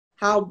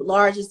how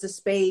large is the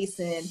space,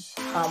 and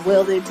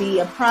will there be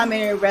a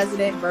primary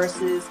resident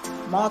versus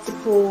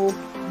multiple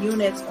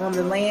units on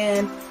the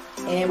land?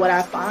 And what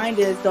I find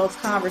is those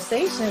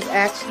conversations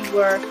actually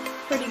were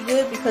pretty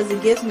good, because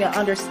it gives me an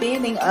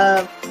understanding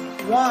of,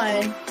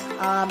 one,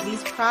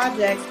 these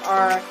projects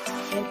are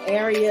in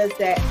areas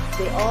that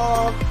they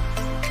all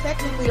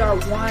technically are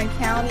one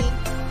county,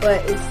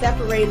 but it's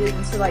separated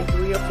into like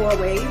 3 or 4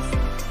 ways.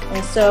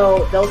 And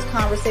so those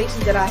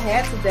conversations that I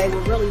had today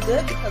were really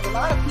good, because a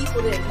lot of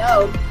people didn't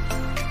know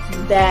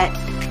that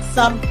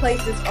some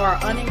places are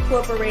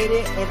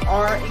unincorporated and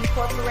are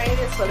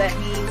incorporated. So that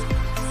means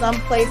some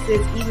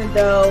places, even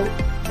though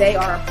they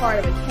are a part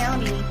of a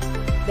county,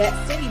 that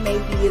city may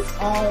be its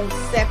own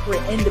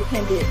separate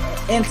independent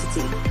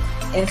entity.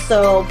 And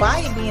so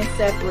by it being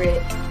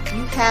separate,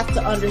 you have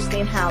to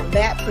understand how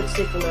that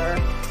particular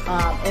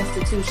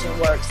institution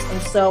works.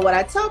 And so what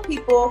I tell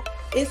people,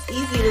 it's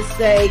easy to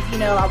say,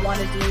 I want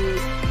to do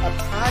a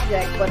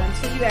project, but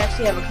until you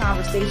actually have a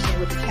conversation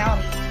with the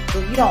county,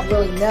 then you don't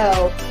really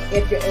know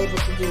if you're able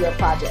to do your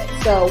project.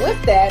 So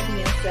with that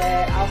being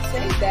said, I'll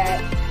say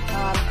that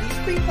these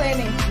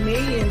pre-planning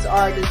meetings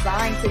are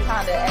designed to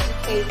kind of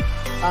educate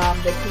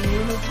the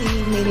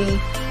community, meaning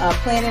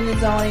planning and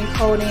zoning,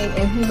 coding,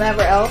 and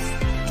whomever else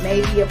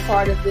may be a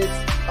part of this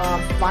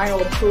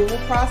final approval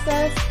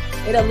process.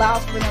 It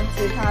allows for them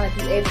to kind of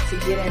be able to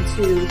get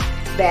into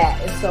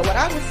that. And so what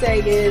I would say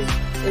is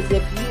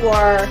if you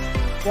are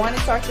going to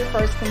start your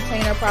first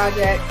container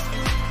project,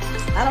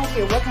 I don't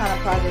care what kind of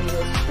project it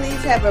is,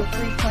 please have a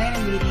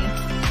pre-planning meeting,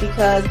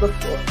 because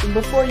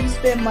before you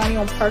spend money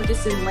on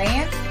purchasing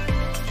land,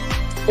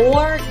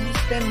 or you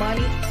spend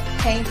money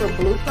paying for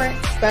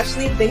blueprints,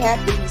 especially if they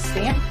have to be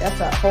stamped, that's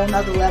a whole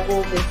nother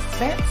level of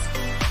expense.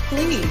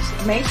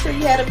 Please make sure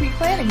you had a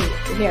pre-planning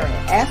hearing.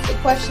 Ask the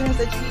questions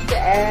that you need to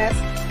ask.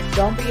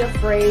 Don't be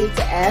afraid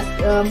to ask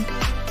them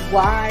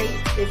why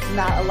it's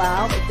not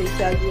allowed if they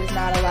tell you it's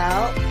not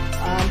allowed.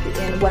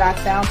 And what I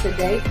found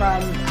today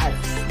from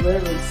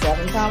literally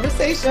 7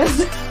 conversations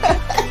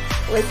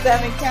with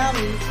 7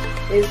 counties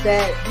is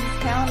that these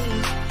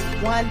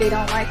counties, one, they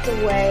don't like the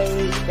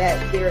way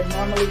that they're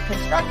normally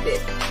constructed.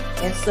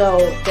 And so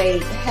they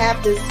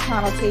have this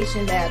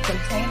connotation that a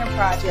container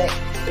project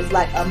is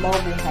like a mobile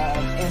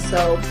home. And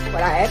so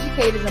what I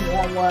educated them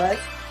on was,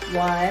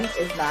 one,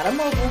 it's not a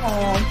mobile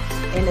home,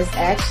 and it's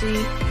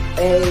actually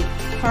a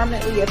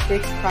permanently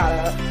affixed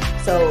product.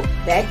 So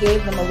that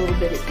gave them a little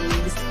bit of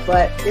ease.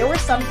 But there were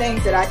some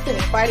things that I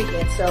couldn't fight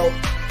against. So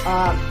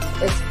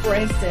as for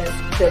instance,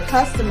 the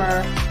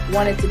customer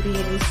wanted to be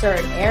in these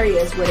certain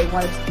areas where they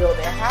wanted to build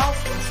their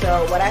house. And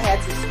so what I had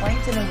to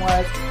explain to them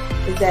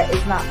is that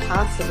it's not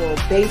possible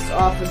based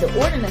off of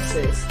the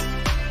ordinances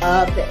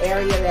of the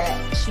area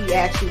that she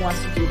actually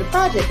wants to do the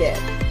project in.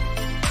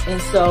 And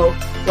so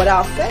what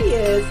I'll say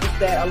is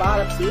that a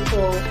lot of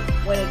people,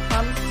 when it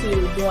comes to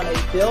doing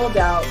a build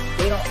out,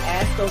 they don't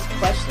ask those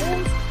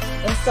questions.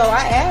 And so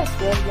I asked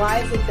them, why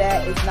is it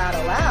that it's not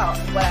allowed?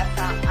 And what I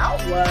found out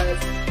was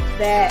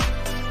that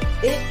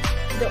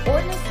the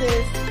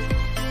ordinances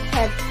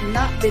have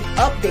not been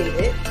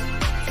updated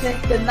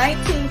since the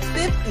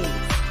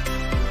 1950s.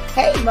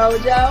 Hey,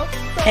 Mojo.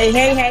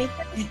 Hey.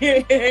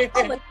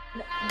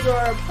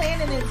 Your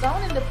planning and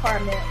zoning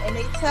department, and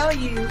they tell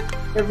you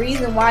the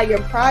reason why your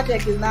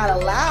project is not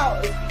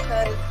allowed is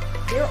because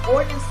their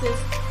ordinances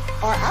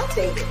are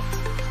outdated.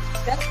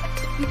 That's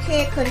what you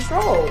can't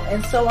control.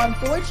 And so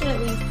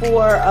unfortunately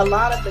for a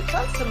lot of the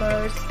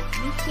customers,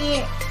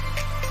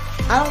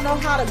 I don't know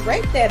how to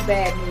break that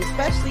bad news,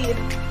 especially if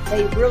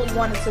they really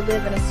wanted to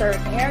live in a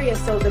certain area.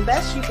 So the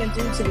best you can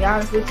do, to be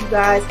honest with you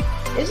guys,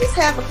 is just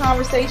have a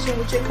conversation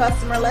with your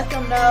customer. Let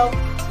them know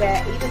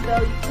that even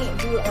though you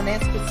can't do it on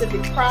that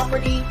specific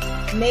property,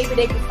 maybe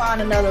they can find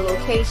another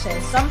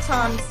location.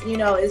 Sometimes,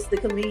 it's the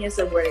convenience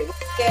of where they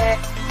work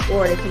at,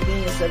 or the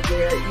convenience of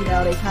where,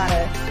 they kind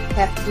of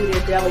have to do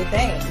their daily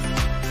things.